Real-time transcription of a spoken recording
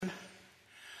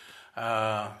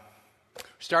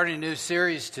Starting a new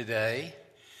series today.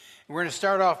 We're going to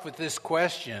start off with this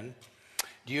question.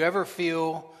 Do you ever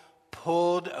feel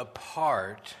pulled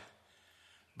apart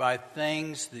by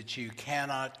things that you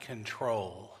cannot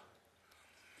control?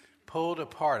 Pulled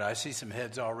apart. I see some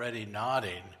heads already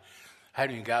nodding. I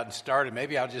haven't even gotten started.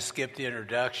 Maybe I'll just skip the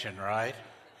introduction, right?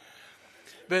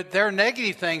 But there are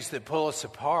negative things that pull us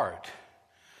apart.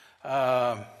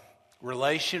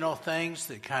 Relational things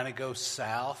that kind of go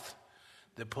south,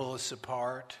 that pull us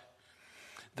apart.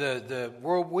 The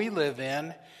world we live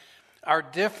in, our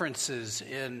differences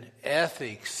in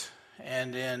ethics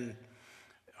and in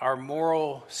our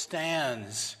moral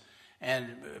stands and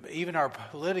even our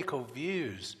political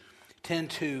views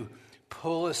tend to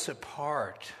pull us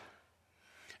apart.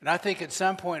 And I think at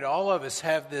some point all of us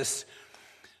have this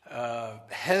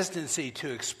hesitancy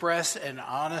to express an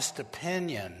honest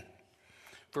opinion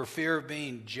for fear of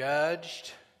being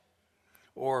judged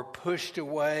or pushed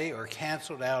away or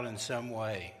canceled out in some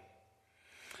way.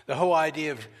 The whole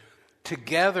idea of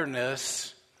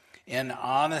togetherness in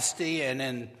honesty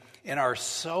and in our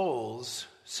souls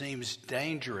seems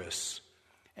dangerous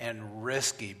and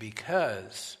risky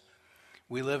because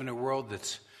we live in a world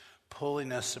that's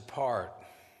pulling us apart.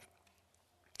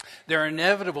 There are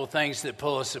inevitable things that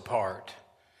pull us apart.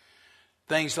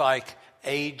 Things like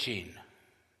aging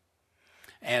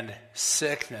and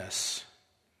sickness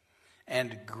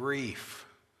and grief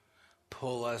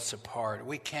pull us apart.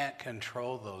 We can't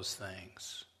control those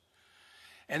things.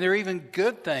 And there are even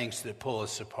good things that pull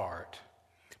us apart.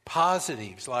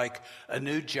 Positives like a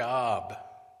new job,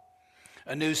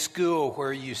 a new school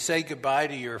where you say goodbye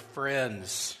to your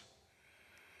friends,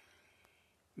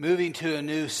 moving to a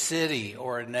new city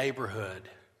or a neighborhood.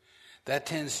 That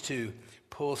tends to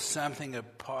pull something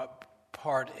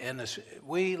apart in us.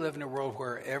 We live in a world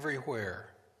where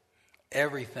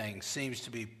everything seems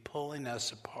to be pulling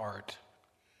us apart.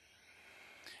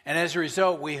 And as a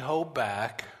result, we hold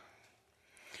back.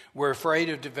 We're afraid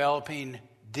of developing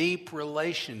deep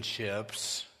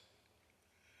relationships.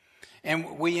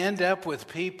 And we end up with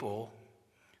people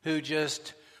who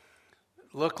just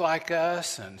look like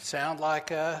us and sound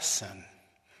like us and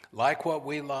like what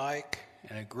we like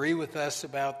and agree with us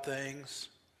about things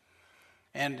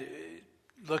and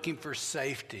looking for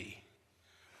safety.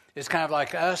 It's kind of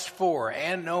like us four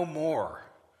and no more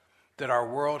that our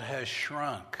world has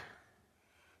shrunk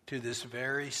to this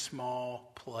very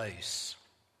small place.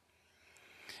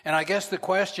 And I guess the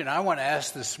question I want to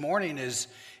ask this morning is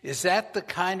that the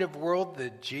kind of world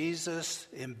that Jesus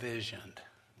envisioned?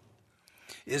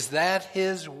 Is that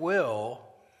his will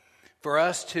for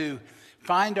us to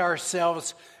find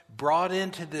ourselves brought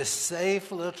into this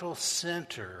safe little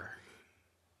center?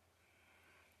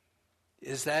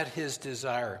 Is that his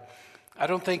desire? I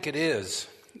don't think it is.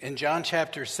 In John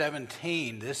chapter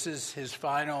 17, this is his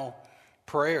final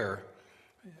prayer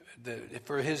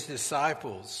for his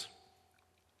disciples.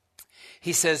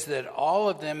 He says that all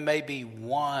of them may be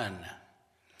one.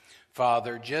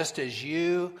 Father, just as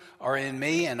you are in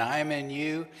me and I am in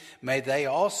you, may they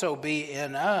also be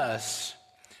in us,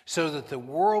 so that the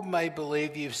world may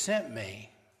believe you've sent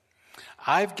me.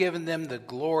 I've given them the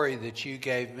glory that you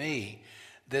gave me,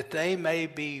 that they may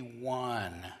be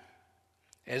one,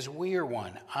 as we are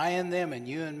one, I and them and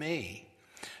you and me,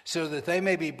 so that they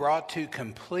may be brought to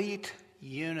complete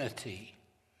unity.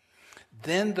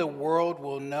 Then the world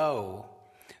will know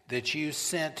that you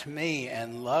sent me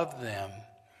and loved them,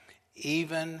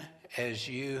 even as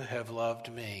you have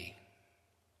loved me.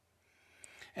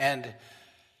 And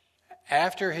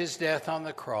after his death on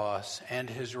the cross and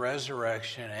his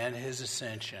resurrection and his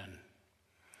ascension,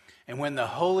 and when the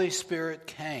Holy Spirit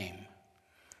came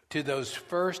to those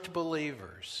first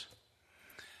believers,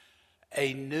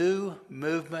 a new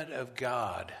movement of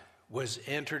God was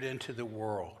entered into the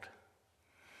world.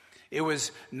 It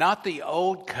was not the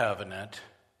old covenant.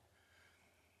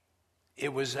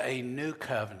 It was a new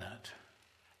covenant,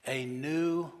 a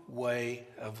new way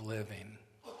of living.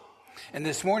 And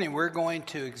this morning we're going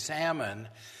to examine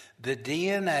the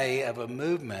DNA of a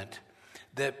movement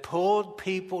that pulled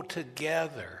people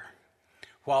together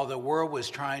while the world was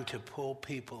trying to pull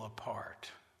people apart.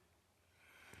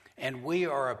 And we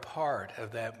are a part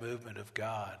of that movement of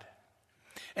God.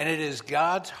 And it is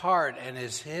God's heart and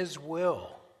it's his will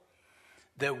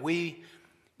that we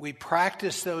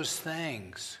practice those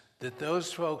things that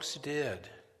those folks did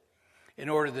in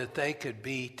order that they could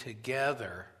be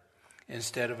together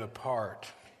instead of apart.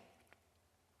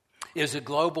 It was a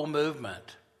global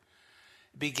movement.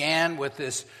 It began with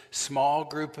this small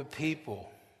group of people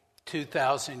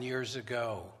 2,000 years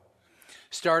ago.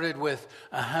 Started with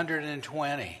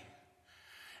 120.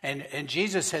 And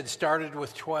Jesus had started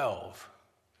with 12.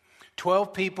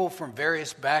 12 people from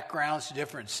various backgrounds,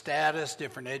 different status,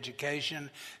 different education,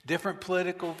 different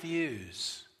political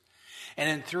views. And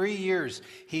in 3 years,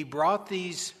 he brought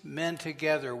these men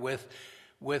together with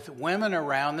women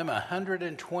around them,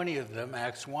 120 of them,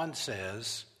 Acts 1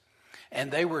 says,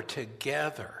 and they were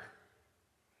together.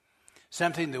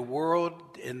 Something the world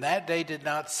in that day did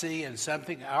not see, and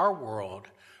something our world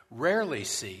rarely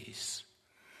sees,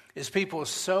 is people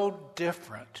so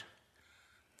different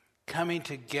coming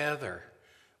together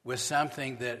with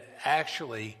something that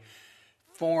actually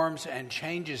forms and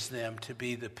changes them to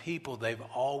be the people they've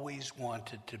always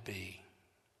wanted to be.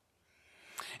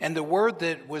 And the word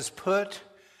that was put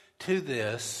to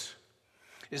this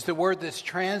is the word that's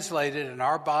translated in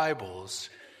our Bibles,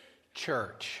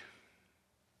 church.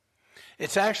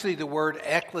 It's actually the word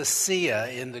ecclesia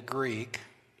in the Greek.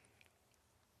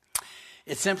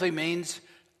 It simply means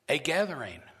a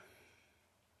gathering.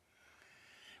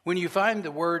 When you find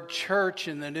the word church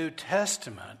in the New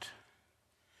Testament,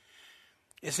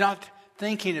 it's not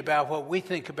thinking about what we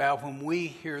think about when we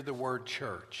hear the word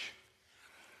church.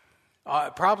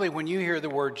 Probably when you hear the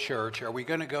word church, are we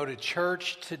going to go to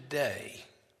church today?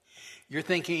 You're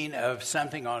thinking of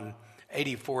something on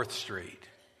 84th Street,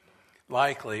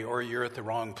 likely, or you're at the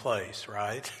wrong place,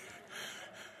 right?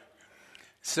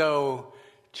 So,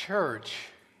 church,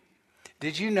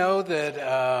 did you know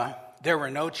that there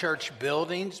were no church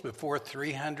buildings before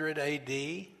 300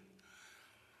 AD?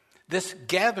 This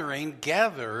gathering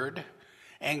gathered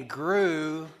and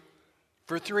grew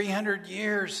for 300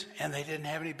 years, and they didn't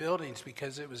have any buildings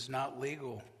because it was not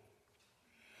legal.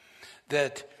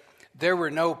 That there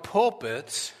were no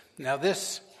pulpits. Now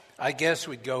this, I guess,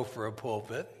 would go for a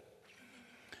pulpit.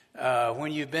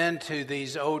 When you've been to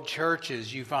these old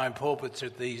churches, you find pulpits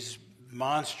at these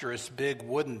monstrous big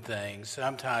wooden things,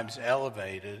 sometimes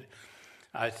elevated.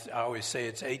 I always say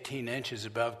it's 18 inches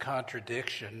above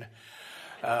contradiction.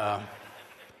 That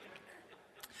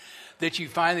you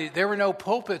find there were no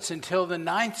pulpits until the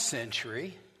 9th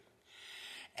century,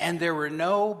 and there were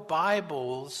no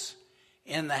Bibles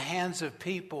in the hands of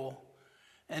people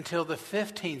until the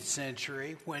 15th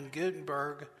century when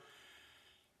Gutenberg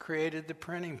created the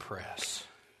printing press.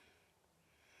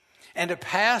 And a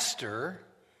pastor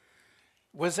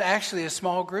was actually a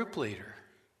small group leader.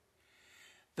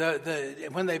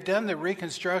 When they've done the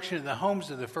reconstruction of the homes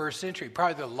of the first century,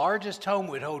 probably the largest home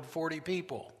would hold 40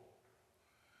 people.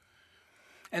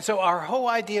 And so our whole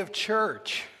idea of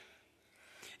church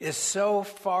is so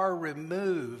far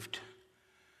removed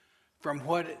from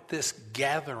what this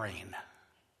gathering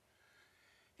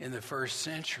in the first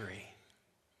century.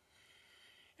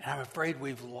 And I'm afraid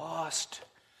we've lost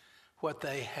what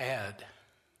they had.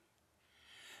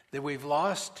 That we've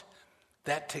lost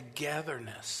that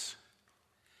togetherness.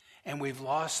 And we've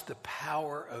lost the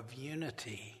power of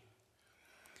unity.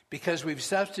 Because we've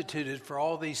substituted for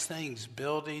all these things,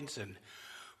 buildings and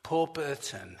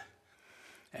pulpits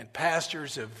and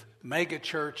pastors of mega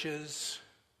churches,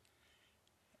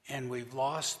 and we've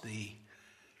lost the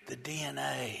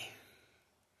DNA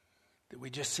that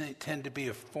we just tend to be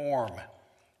a form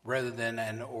rather than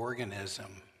an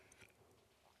organism.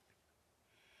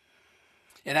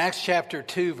 In Acts chapter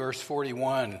 2, verse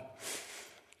 41,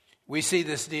 we see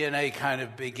this DNA kind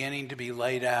of beginning to be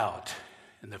laid out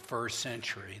in the first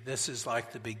century. This is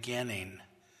like the beginning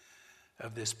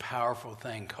of this powerful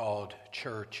thing called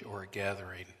church or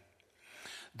gathering.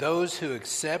 Those who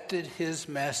accepted his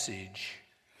message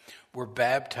were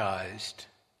baptized.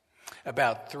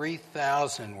 About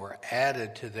 3,000 were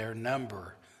added to their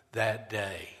number that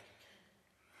day.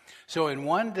 So in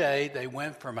one day, they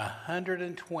went from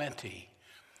 120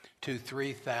 to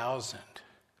 3,000.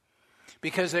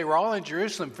 Because they were all in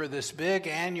Jerusalem for this big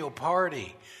annual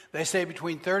party. They say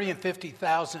between 30 and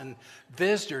 50,000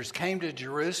 visitors came to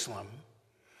Jerusalem.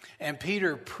 And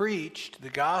Peter preached the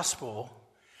gospel,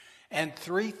 and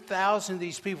 3,000 of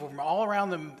these people from all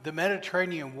around the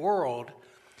Mediterranean world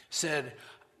said,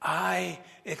 I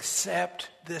accept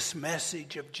this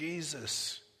message of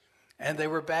Jesus. And they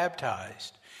were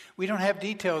baptized. We don't have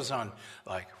details on,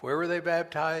 like, where were they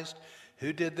baptized?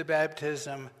 Who did the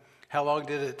baptism? How long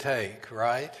did it take,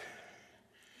 right?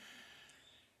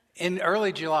 In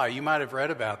early July, you might have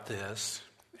read about this.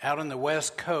 Out on the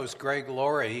West Coast, Greg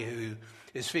Laurie, who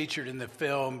is featured in the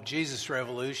film Jesus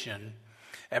Revolution,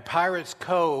 at Pirates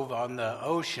Cove on the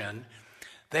ocean,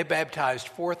 they baptized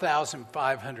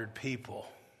 4,500 people.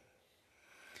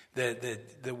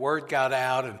 The word got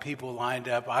out and people lined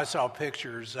up. I saw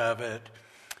pictures of it.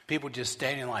 People just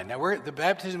standing in line. Now, the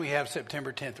baptism we have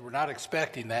September 10th, we're not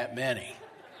expecting that many.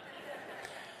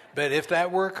 But if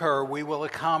that were occur, we will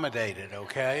accommodate it,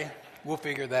 okay? We'll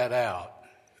figure that out.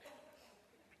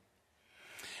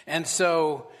 And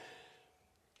so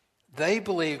they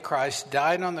believe Christ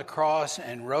died on the cross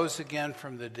and rose again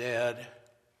from the dead,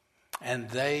 and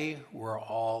they were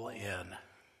all in.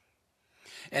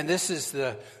 And this is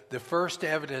the first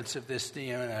evidence of this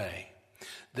DNA.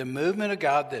 The movement of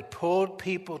God that pulled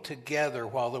people together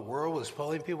while the world was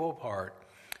pulling people apart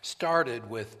started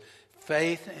with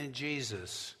faith in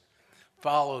Jesus,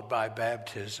 followed by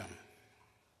baptism.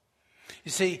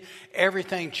 You see,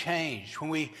 everything changed. When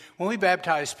we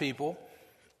baptize people,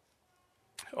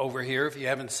 over here, if you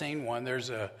haven't seen one, there's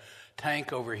a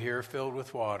tank over here filled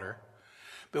with water.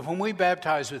 But when we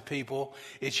baptize with people,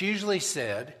 it's usually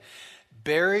said,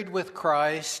 buried with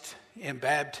Christ in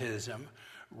baptism,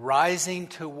 rising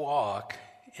to walk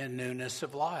in newness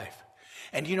of life.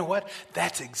 And you know what?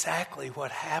 That's exactly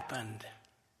what happened.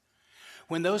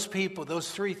 When those people, those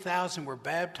 3,000 were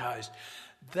baptized,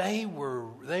 they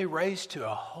raised to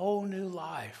a whole new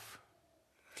life.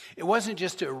 It wasn't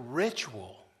just a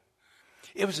ritual.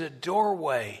 It was a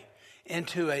doorway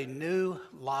into a new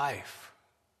life.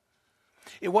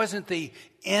 It wasn't the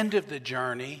end of the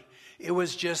journey. It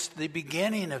was just the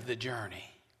beginning of the journey.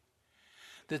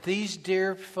 That these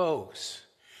dear folks,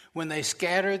 when they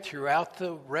scattered throughout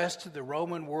the rest of the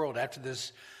Roman world after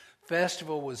this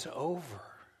festival was over,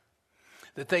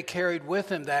 that they carried with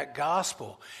them that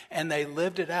gospel and they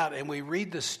lived it out. And we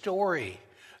read the story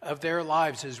of their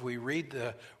lives as we read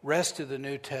the rest of the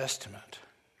New Testament.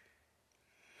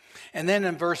 And then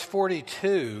in verse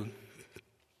 42,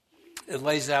 it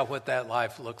lays out what that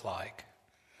life looked like.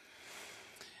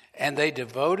 And they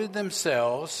devoted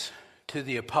themselves to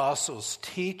the apostles'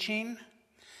 teaching,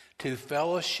 to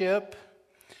fellowship,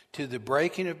 to the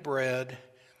breaking of bread,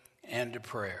 and to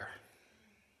prayer.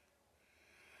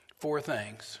 4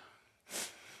 things.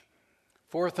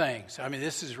 4 things. I mean,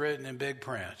 this is written in big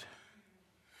print.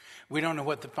 We don't know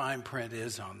what the fine print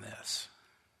is on this.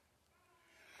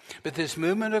 But this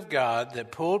movement of God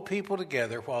that pulled people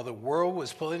together while the world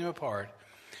was pulling them apart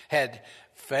had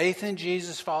faith in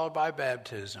Jesus followed by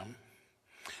baptism,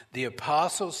 the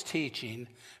apostles' teaching,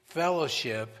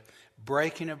 fellowship,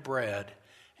 breaking of bread,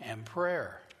 and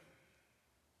prayer.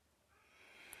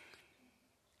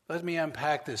 Let me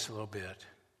unpack this a little bit.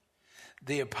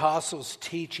 The apostles'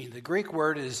 teaching. The Greek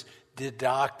word is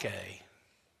didache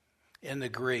in the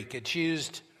Greek. It's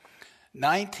used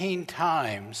 19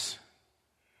 times.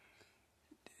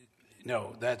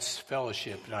 No, that's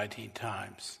fellowship 19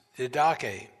 times.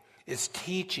 Didache, it's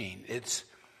teaching.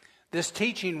 This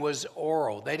teaching was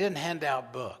oral. They didn't hand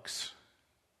out books.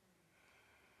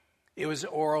 It was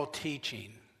oral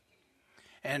teaching.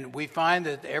 And we find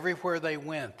that everywhere they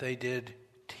went, they did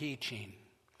teaching.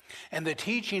 And the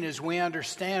teaching, as we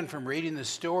understand from reading the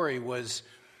story, was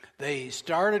they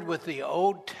started with the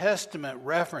Old Testament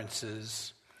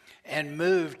references and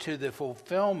moved to the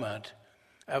fulfillment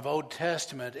of Old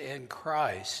Testament in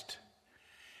Christ.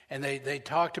 And they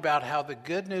talked about how the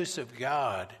good news of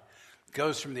God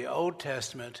goes from the Old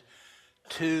Testament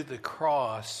to the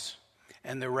cross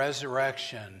and the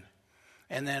resurrection,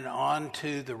 and then on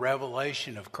to the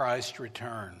revelation of Christ's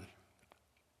return.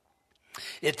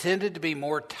 It tended to be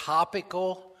more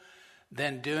topical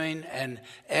than doing an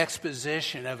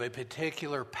exposition of a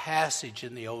particular passage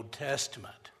in the Old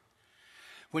Testament.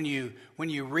 When you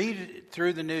read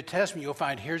through the New Testament, you'll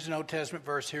find here's an Old Testament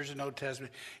verse, here's an Old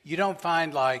Testament. You don't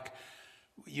find like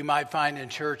you might find in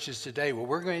churches today, well,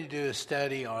 we're going to do a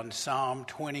study on Psalm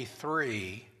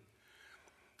 23,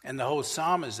 and the whole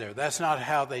psalm is there. That's not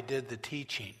how they did the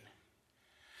teaching.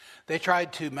 They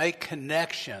tried to make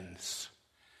connections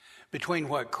between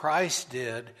what Christ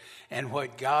did and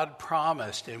what God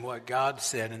promised and what God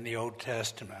said in the Old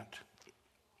Testament.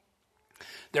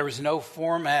 There was no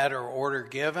format or order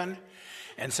given,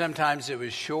 and sometimes it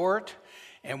was short,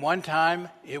 and one time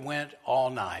it went all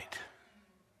night.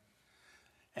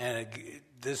 And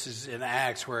this is in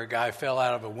Acts where a guy fell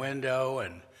out of a window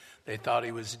and they thought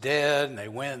he was dead, and they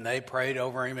went and they prayed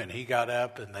over him, and he got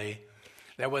up, and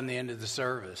that wasn't the end of the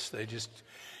service. They just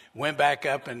went back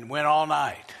up and went all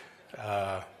night.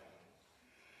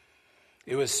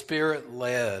 It was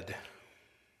Spirit-led.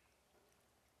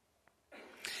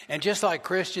 And just like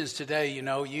Christians today, you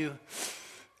know, you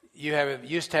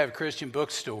used to have Christian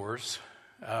bookstores.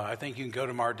 I think you can go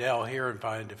to Mardell here and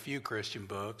find a few Christian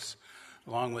books,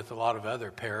 along with a lot of other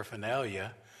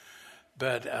paraphernalia.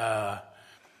 But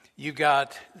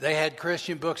they had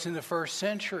Christian books in the first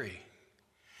century.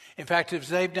 In fact, if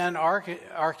they've done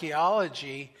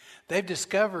archaeology, they've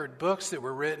discovered books that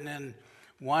were written in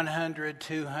 100,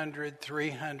 200,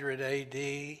 300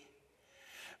 AD.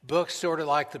 Books sort of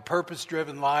like The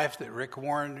Purpose-Driven Life that Rick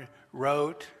Warren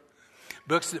wrote.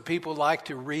 Books that people like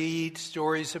to read,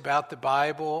 stories about the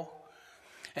Bible.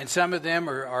 And some of them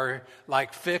are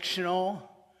like fictional.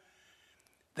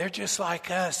 They're just like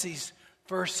us, these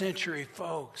first century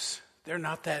folks. They're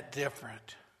not that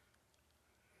different.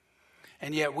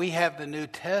 And yet we have the New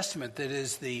Testament that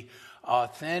is the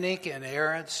authentic and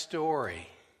inerrant story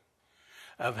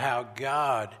of how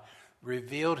God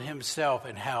revealed himself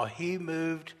and how he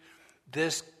moved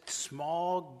this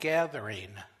small gathering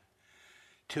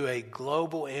to a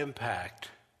global impact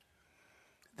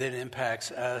that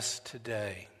impacts us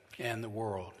today and the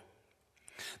world.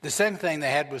 The second thing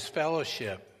they had was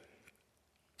fellowship,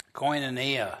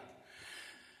 koinonia.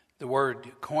 The word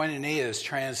koinonia is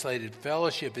translated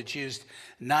fellowship. It's used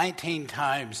 19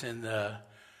 times in the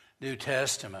New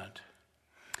Testament.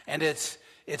 And it's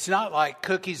not like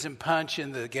cookies and punch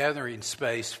in the gathering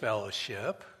space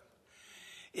fellowship.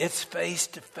 It's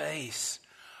face-to-face,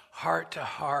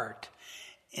 heart-to-heart,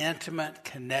 intimate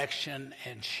connection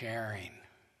and sharing.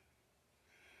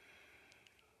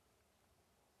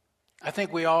 I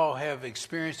think we all have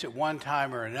experienced at one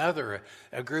time or another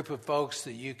a group of folks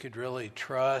that you could really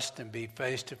trust and be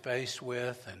face-to-face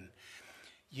with, and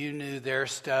you knew their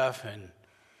stuff and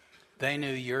they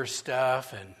knew your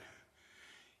stuff, and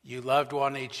you loved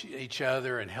each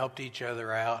other and helped each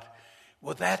other out.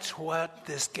 Well, that's what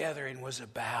this gathering was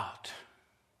about.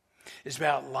 It's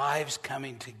about lives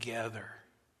coming together.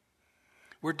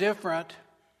 We're different,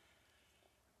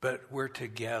 but we're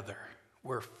together.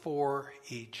 We're for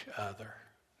each other.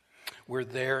 We're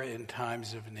there in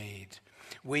times of need.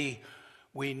 We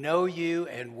know you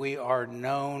and we are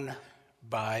known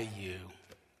by you.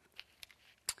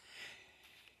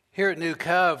 Here at New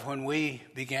Cove, when we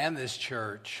began this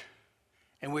church,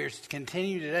 and we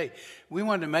continue today, we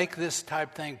wanted to make this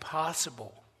type thing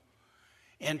possible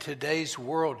in today's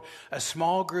world. A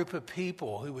small group of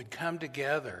people who would come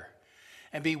together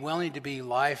and be willing to be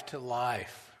life to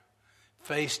life,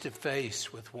 face to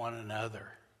face with one another.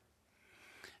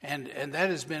 And that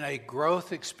has been a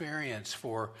growth experience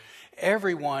for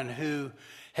everyone who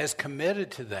has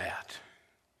committed to that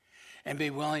and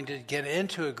be willing to get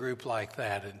into a group like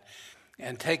that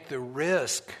and take the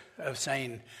risk of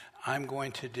saying, I'm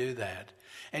going to do that.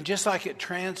 And just like it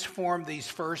transformed these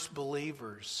first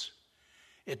believers,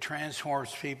 it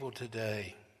transforms people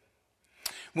today.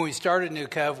 When we started New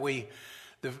Cove,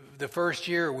 the first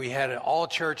year we had an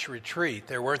all-church retreat.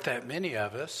 There weren't that many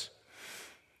of us.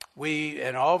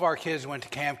 And all of our kids went to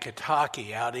Camp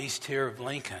Kataki out east here of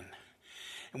Lincoln.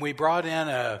 And we brought in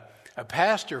a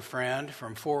pastor friend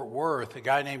from Fort Worth, a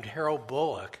guy named Harold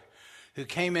Bullock, who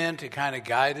came in to kind of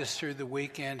guide us through the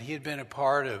weekend. He had been a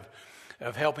part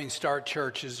of helping start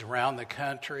churches around the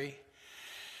country.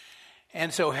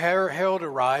 And so Harold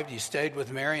arrived. He stayed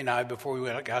with Mary and I before we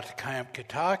got to Camp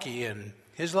Kataki, and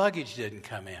his luggage didn't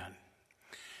come in.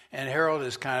 And Harold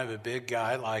is kind of a big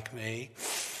guy like me.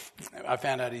 I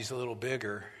found out he's a little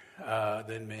bigger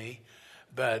than me.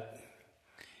 But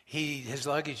his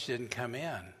luggage didn't come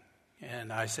in.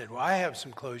 And I said, well, I have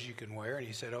some clothes you can wear. And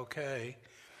he said, okay.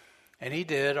 And he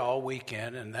did all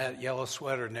weekend. And that yellow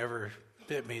sweater never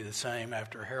fit me the same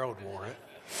after Harold wore it.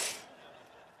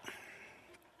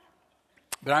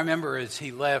 But I remember as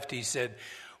he left, he said,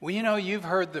 well, you've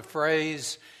heard the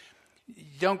phrase,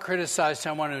 don't criticize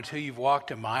someone until you've walked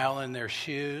a mile in their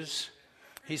shoes.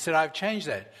 He said, I've changed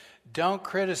that. Don't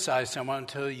criticize someone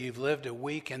until you've lived a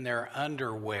week in their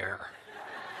underwear.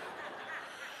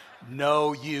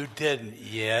 No, you didn't.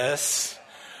 Yes,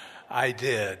 I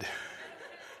did.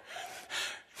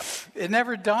 It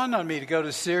never dawned on me to go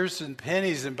to Sears and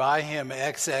Penny's and buy him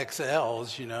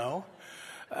XXLs,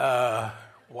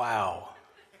 Wow.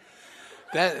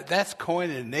 That's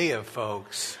koinonia,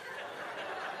 folks.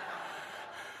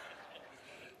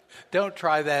 Don't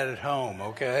try that at home,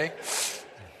 okay?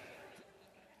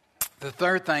 The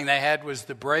third thing they had was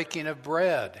the breaking of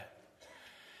bread.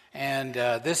 And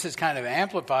this is kind of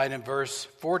amplified in verse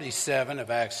 47 of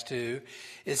Acts 2.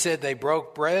 It said they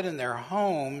broke bread in their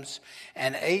homes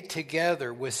and ate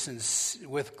together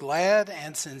with glad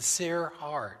and sincere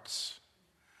hearts.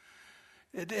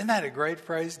 Isn't that a great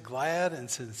phrase? Glad and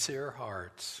sincere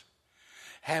hearts.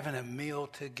 Having a meal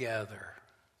together.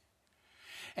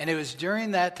 And it was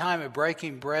during that time of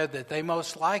breaking bread that they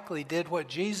most likely did what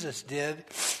Jesus did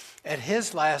at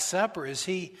his Last Supper.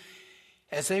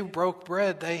 As they broke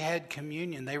bread, they had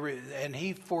communion. And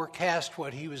he forecast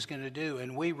what he was going to do.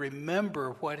 And we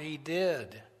remember what he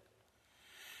did.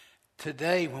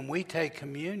 Today, when we take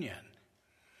communion,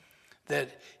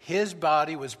 that his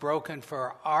body was broken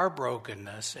for our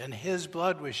brokenness and his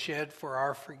blood was shed for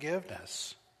our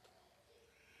forgiveness.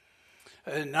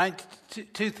 In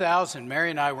 2000,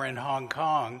 Mary and I were in Hong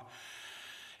Kong,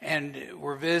 and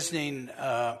we're visiting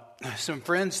some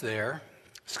friends there,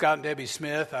 Scott and Debbie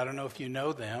Smith. I don't know if you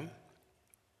know them,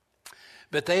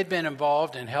 but they'd been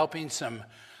involved in helping some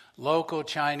local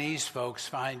Chinese folks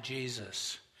find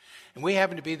Jesus. And we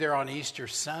happened to be there on Easter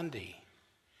Sunday.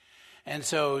 And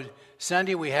so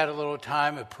Sunday we had a little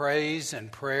time of praise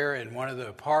and prayer in one of the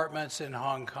apartments in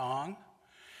Hong Kong.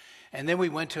 And then we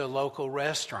went to a local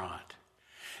restaurant.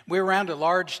 We were around a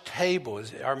large table.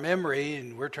 Our memory,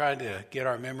 and we're trying to get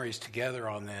our memories together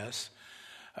on this,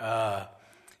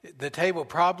 the table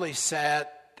probably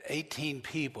sat 18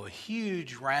 people, a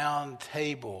huge round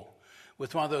table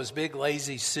with one of those big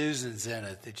lazy Susans in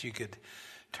it that you could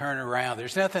turn around.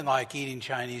 There's nothing like eating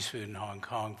Chinese food in Hong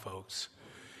Kong, folks.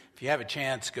 If you have a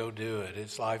chance, go do it.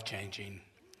 It's life-changing.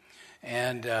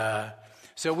 And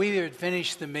so we had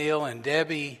finished the meal, and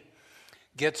Debbie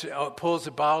pulls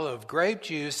a bottle of grape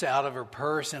juice out of her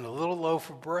purse and a little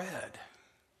loaf of bread.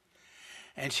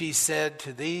 And she said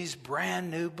to these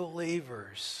brand new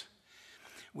believers,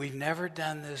 "We've never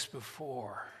done this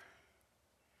before.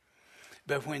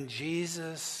 But when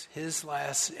Jesus,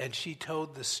 and she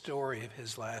told the story of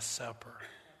his Last Supper.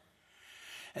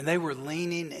 And they were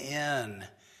leaning in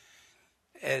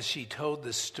as she told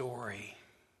the story.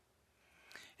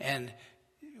 And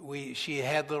she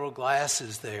had little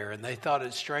glasses there, and they thought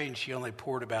it strange she only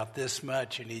poured about this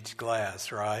much in each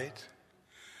glass, right?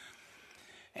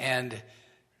 And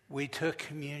we took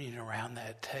communion around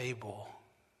that table.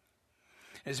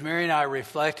 As Mary and I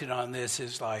reflected on this,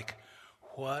 it's like,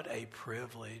 what a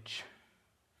privilege.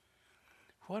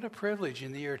 What a privilege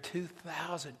in the year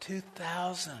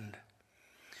 2000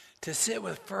 to sit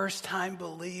with first-time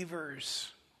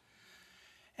believers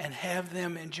and have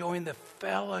them enjoying the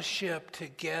fellowship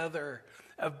together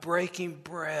of breaking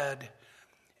bread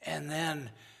and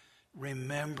then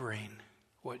remembering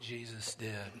what Jesus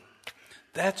did.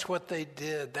 That's what they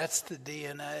did. That's the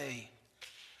DNA.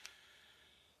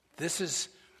 This is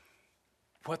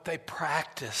what they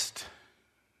practiced.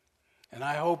 And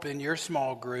I hope in your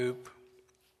small group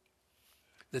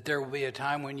that there will be a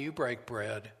time when you break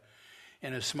bread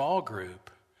in a small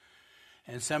group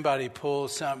and somebody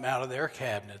pulls something out of their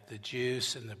cabinet, the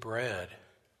juice and the bread,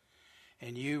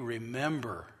 and you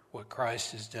remember what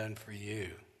Christ has done for you.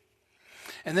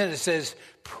 And then it says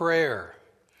prayer.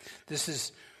 This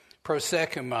is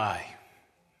prosekumai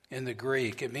in the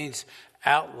Greek. It means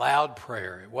out loud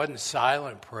prayer. It wasn't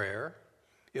silent prayer.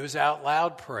 It was out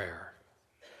loud prayer.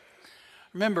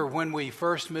 Remember when we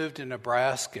first moved to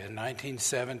Nebraska in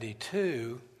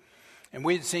 1972, and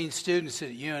we'd seen students at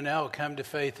UNL come to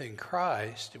faith in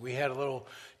Christ. We had a little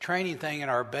training thing in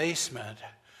our basement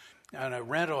on a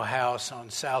rental house on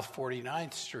South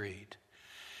 49th Street.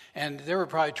 And there were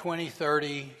probably 20,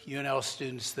 30 UNL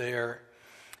students there.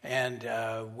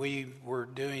 And we were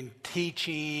doing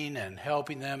teaching and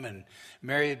helping them. And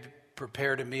Mary had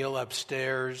prepared a meal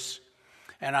upstairs.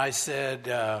 And I said,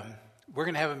 we're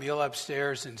going to have a meal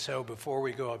upstairs. And so before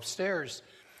we go upstairs,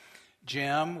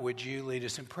 Jim, would you lead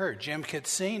us in prayer? Jim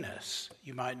Katsinas,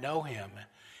 you might know him.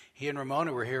 He and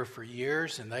Ramona were here for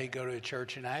years, and they go to a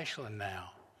church in Ashland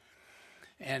now.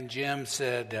 And Jim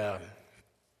said,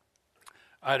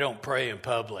 I don't pray in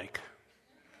public.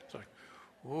 It's like,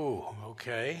 ooh,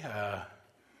 okay.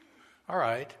 All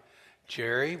right.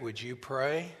 Jerry, would you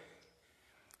pray?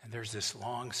 And there's this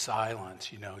long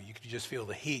silence, you could just feel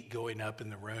the heat going up in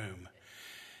the room.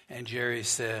 And Jerry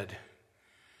said,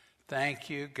 "Thank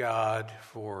you, God,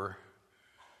 for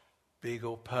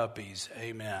beagle puppies.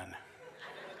 Amen."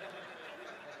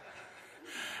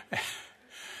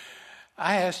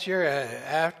 I asked Jerry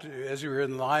as we were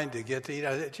in line to get to eat,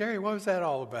 I said, "Jerry, what was that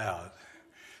all about?"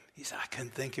 He said, "I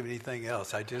couldn't think of anything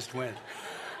else. I just went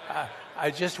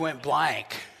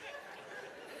blank."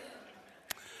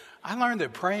 I learned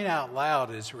that praying out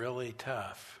loud is really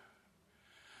tough.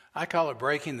 I call it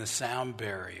breaking the sound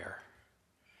barrier.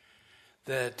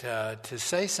 That to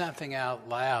say something out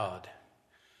loud,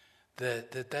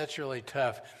 that's really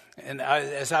tough. And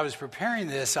as I was preparing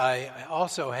this, I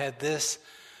also had this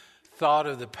thought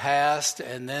of the past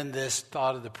and then this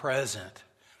thought of the present.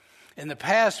 In the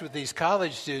past, with these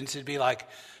college students, it'd be like,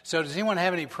 so does anyone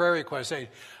have any prayer requests? Say,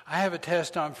 I have a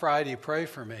test on Friday, pray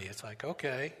for me. It's like,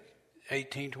 okay,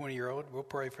 18, 20-year-old, we'll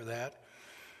pray for that.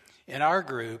 In our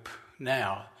group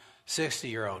now,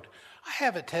 60-year-old, I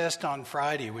have a test on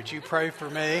Friday. Would you pray for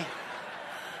me?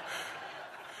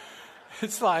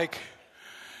 It's like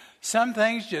some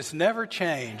things just never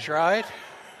change, right?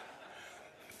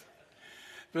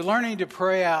 But learning to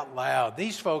pray out loud.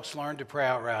 These folks learned to pray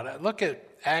out loud. Look at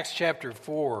Acts chapter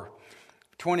 4,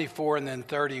 24 and then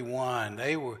 31.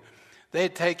 They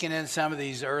had taken in some of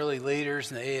these early leaders,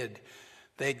 and they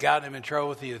had gotten them in trouble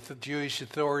with the Jewish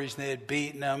authorities, and they had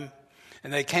beaten them.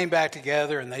 And they came back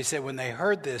together, and they said when they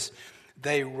heard this,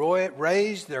 they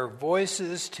raised their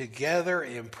voices together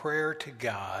in prayer to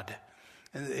God.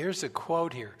 And here's a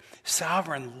quote here.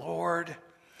 Sovereign Lord,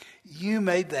 you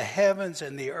made the heavens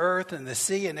and the earth and the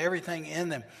sea and everything in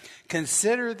them.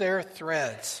 Consider their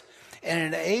threats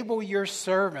and enable your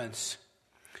servants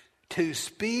to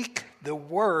speak the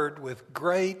word with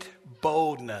great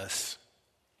boldness.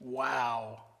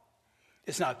 Wow.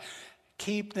 It's not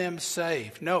keep them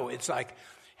safe. No, it's like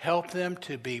help them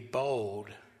to be bold.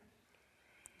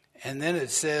 And then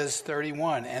it says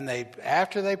 31, and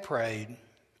after they prayed,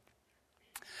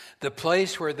 the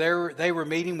place where they were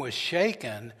meeting was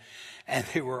shaken, and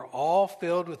they were all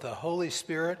filled with the Holy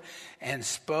Spirit and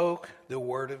spoke the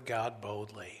word of God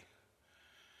boldly.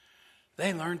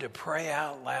 They learned to pray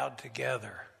out loud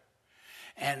together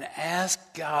and ask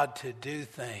God to do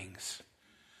things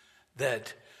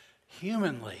that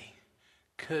humanly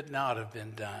could not have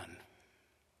been done.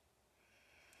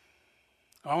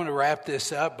 I want to wrap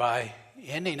this up by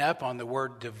ending up on the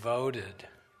word devoted.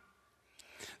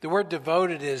 The word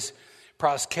devoted is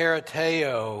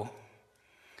proskerateo.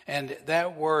 And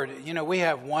that word,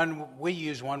 we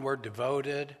use one word,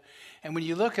 devoted. And when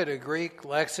you look at a Greek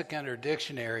lexicon or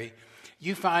dictionary,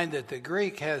 you find that the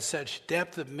Greek has such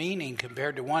depth of meaning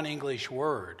compared to one English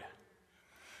word.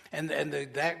 And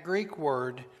that Greek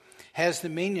word has the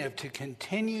meaning of to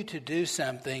continue to do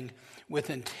something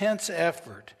with intense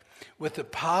effort, with the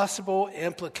possible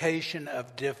implication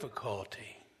of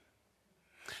difficulty.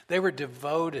 They were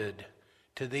devoted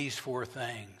to these four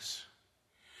things.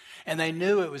 And they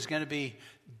knew it was going to be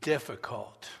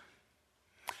difficult.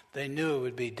 They knew it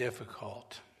would be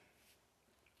difficult.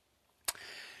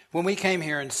 When we came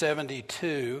here in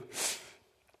 72,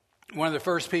 one of the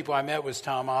first people I met was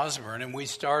Tom Osborne, and we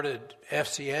started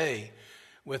FCA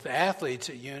with athletes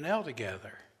at UNL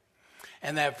together.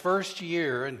 And that first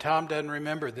year, and Tom doesn't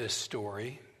remember this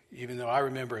story, even though I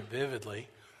remember it vividly,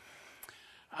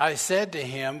 I said to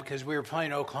him, because we were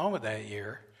playing Oklahoma that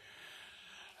year,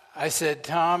 I said,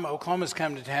 Tom, Oklahoma's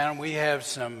come to town. We have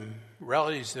some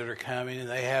relatives that are coming, and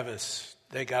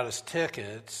they got us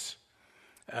tickets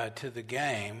to the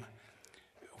game.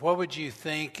 What would you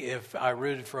think if I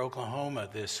rooted for Oklahoma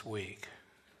this week?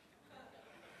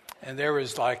 And there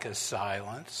was like a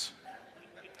silence.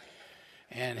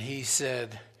 And he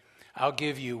said, I'll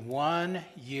give you 1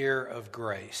 year of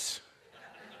grace.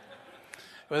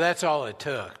 Well, that's all it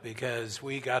took, because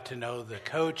we got to know the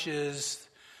coaches,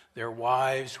 their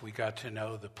wives. We got to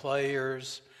know the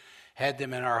players, had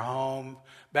them in our home.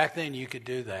 Back then you could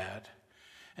do that.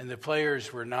 And the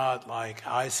players were not like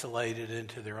isolated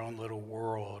into their own little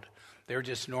world. They were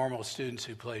just normal students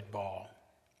who played ball.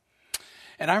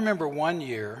 And I remember one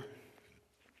year,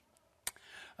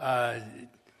 I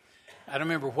don't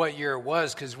remember what year it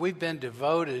was, because we've been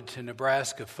devoted to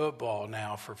Nebraska football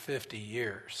now for 50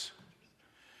 years.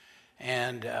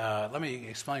 And let me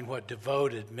explain what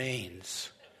devoted means.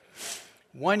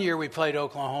 One year we played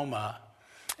Oklahoma,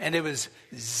 and it was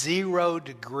 0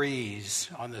 degrees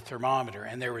on the thermometer,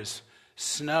 and there was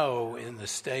snow in the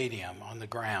stadium on the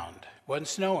ground. It wasn't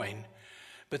snowing,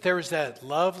 but there was that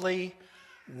lovely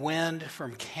wind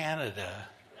from Canada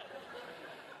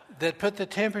that put the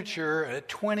temperature at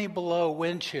 20 below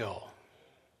wind chill.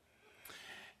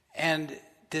 And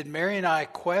did Mary and I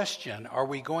question, are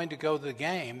we going to go to the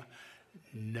game?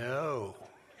 No.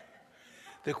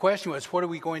 The question was, what are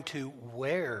we going to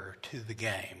wear to the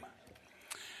game?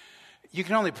 You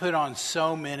can only put on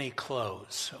so many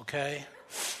clothes, okay?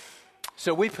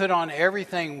 So we put on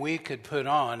everything we could put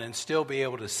on and still be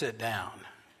able to sit down,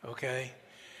 okay?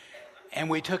 And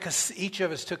each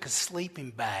of us took a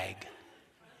sleeping bag.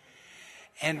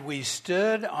 And we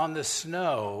stood on the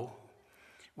snow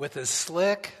with a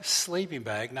slick sleeping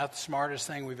bag, not the smartest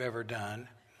thing we've ever done,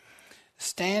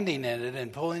 standing in it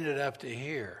and pulling it up to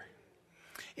here.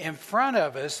 In front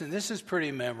of us, and this is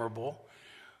pretty memorable,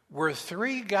 were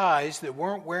 3 guys that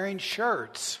weren't wearing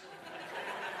shirts.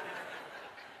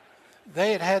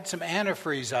 They had had some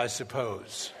antifreeze, I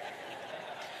suppose.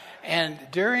 And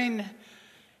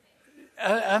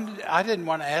I didn't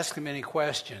want to ask them any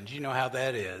questions. You know how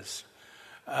that is.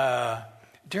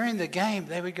 During the game,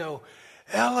 they would go,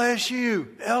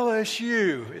 LSU,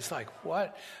 LSU. It's like,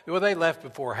 what? Well, they left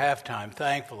before halftime,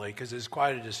 thankfully, because it was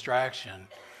quite a distraction.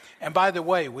 And by the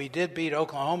way, we did beat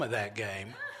Oklahoma that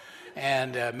game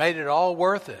and made it all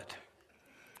worth it.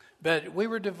 But we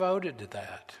were devoted to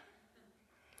that.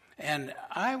 And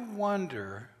I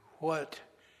wonder what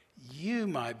you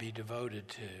might be devoted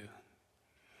to?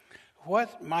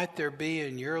 What might there be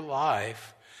in your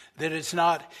life that it's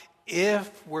not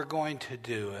if we're going to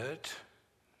do it,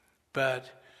 but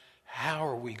how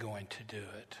are we going to do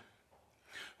it?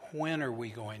 When are we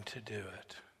going to do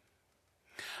it?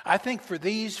 I think for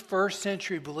these first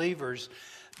century believers,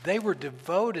 they were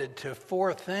devoted to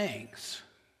 4 things.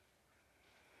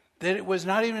 That it was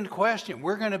not even a question.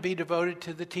 We're going to be devoted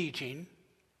to the teaching.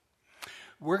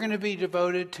 We're going to be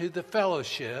devoted to the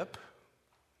fellowship.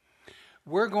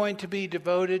 We're going to be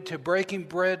devoted to breaking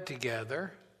bread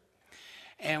together.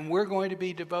 And we're going to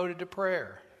be devoted to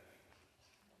prayer.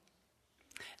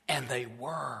 And they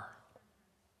were.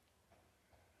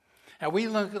 Now we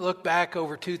look back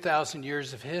over 2,000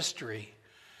 years of history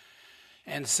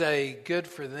and say, good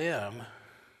for them.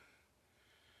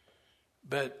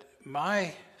 But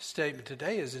my statement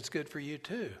today is it's good for you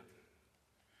too.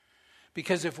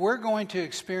 Because if we're going to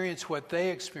experience what they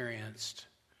experienced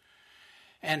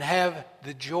and have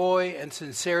the joy and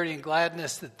sincerity and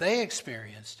gladness that they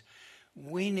experienced,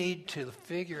 we need to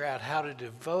figure out how to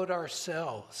devote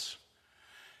ourselves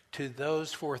to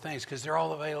those 4 things because they're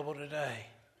all available today.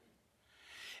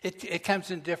 It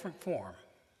comes in different form,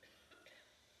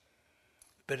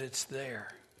 but it's there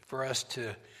for us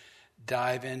to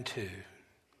dive into.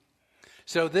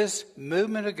 So this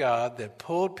movement of God that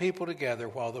pulled people together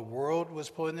while the world was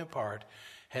pulling them apart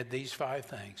had these 5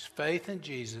 things. Faith in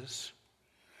Jesus,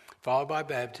 followed by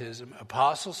baptism,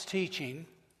 apostles' teaching,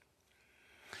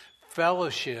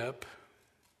 fellowship,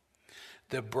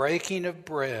 the breaking of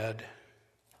bread,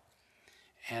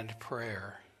 and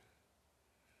prayer.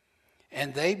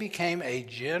 And they became a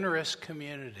generous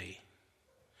community,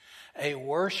 a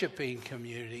worshiping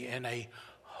community, and a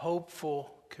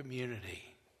hopeful community.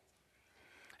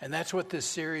 And that's what this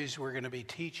series we're going to be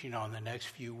teaching on the next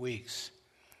few weeks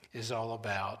is all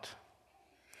about.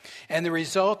 And the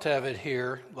result of it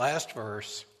here, last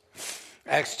verse,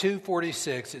 Acts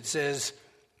 2:46, it says,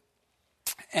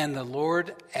 and the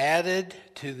Lord added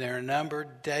to their number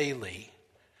daily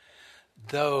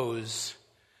those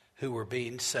who were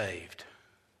being saved.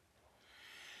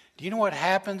 Do you know what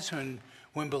happens when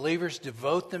believers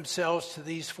devote themselves to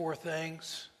these 4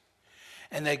 things?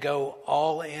 And they go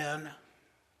all in.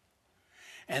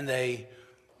 And they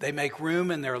make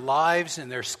room in their lives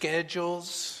and their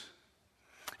schedules.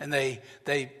 And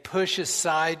they push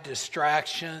aside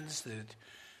distractions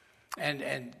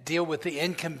and deal with the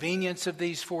inconvenience of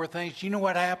these 4 things. Do you know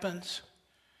what happens?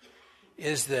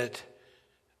 Is that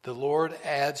the Lord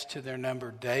adds to their number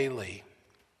daily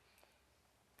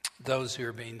those who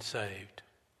are being saved.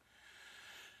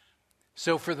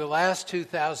 So for the last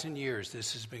 2,000 years,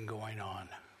 this has been going on.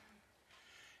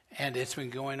 And it's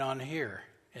been going on here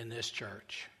in this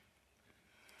church.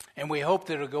 And we hope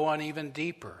that it'll go on even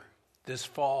deeper this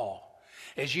fall.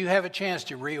 As you have a chance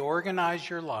to reorganize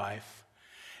your life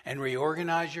and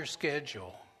reorganize your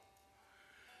schedule,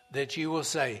 that you will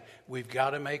say, we've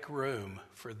got to make room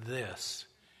for this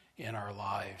in our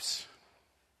lives.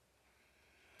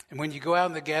 And when you go out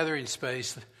in the gathering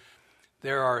space,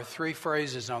 there are 3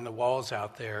 phrases on the walls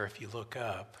out there if you look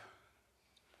up.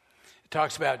 It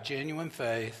talks about genuine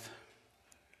faith,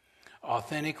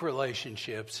 authentic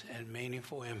relationships, and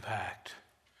meaningful impact.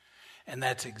 And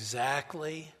that's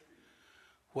exactly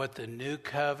what the New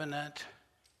Covenant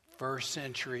first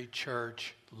century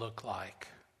church looked like.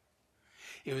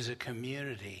 It was a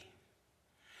community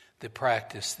that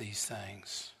practiced these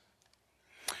things.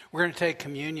 We're going to take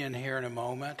communion here in a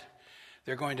moment.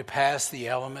 They're going to pass the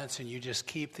elements, and you just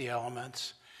keep the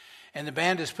elements. And the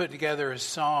band has put together a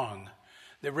song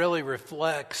that really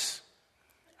reflects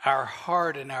our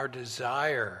heart and our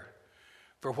desire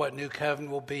for what New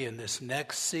Covenant will be in this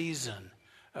next season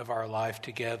of our life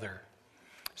together.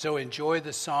 So enjoy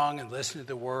the song and listen to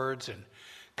the words and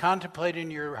contemplate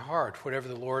in your heart whatever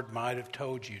the Lord might have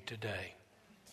told you today.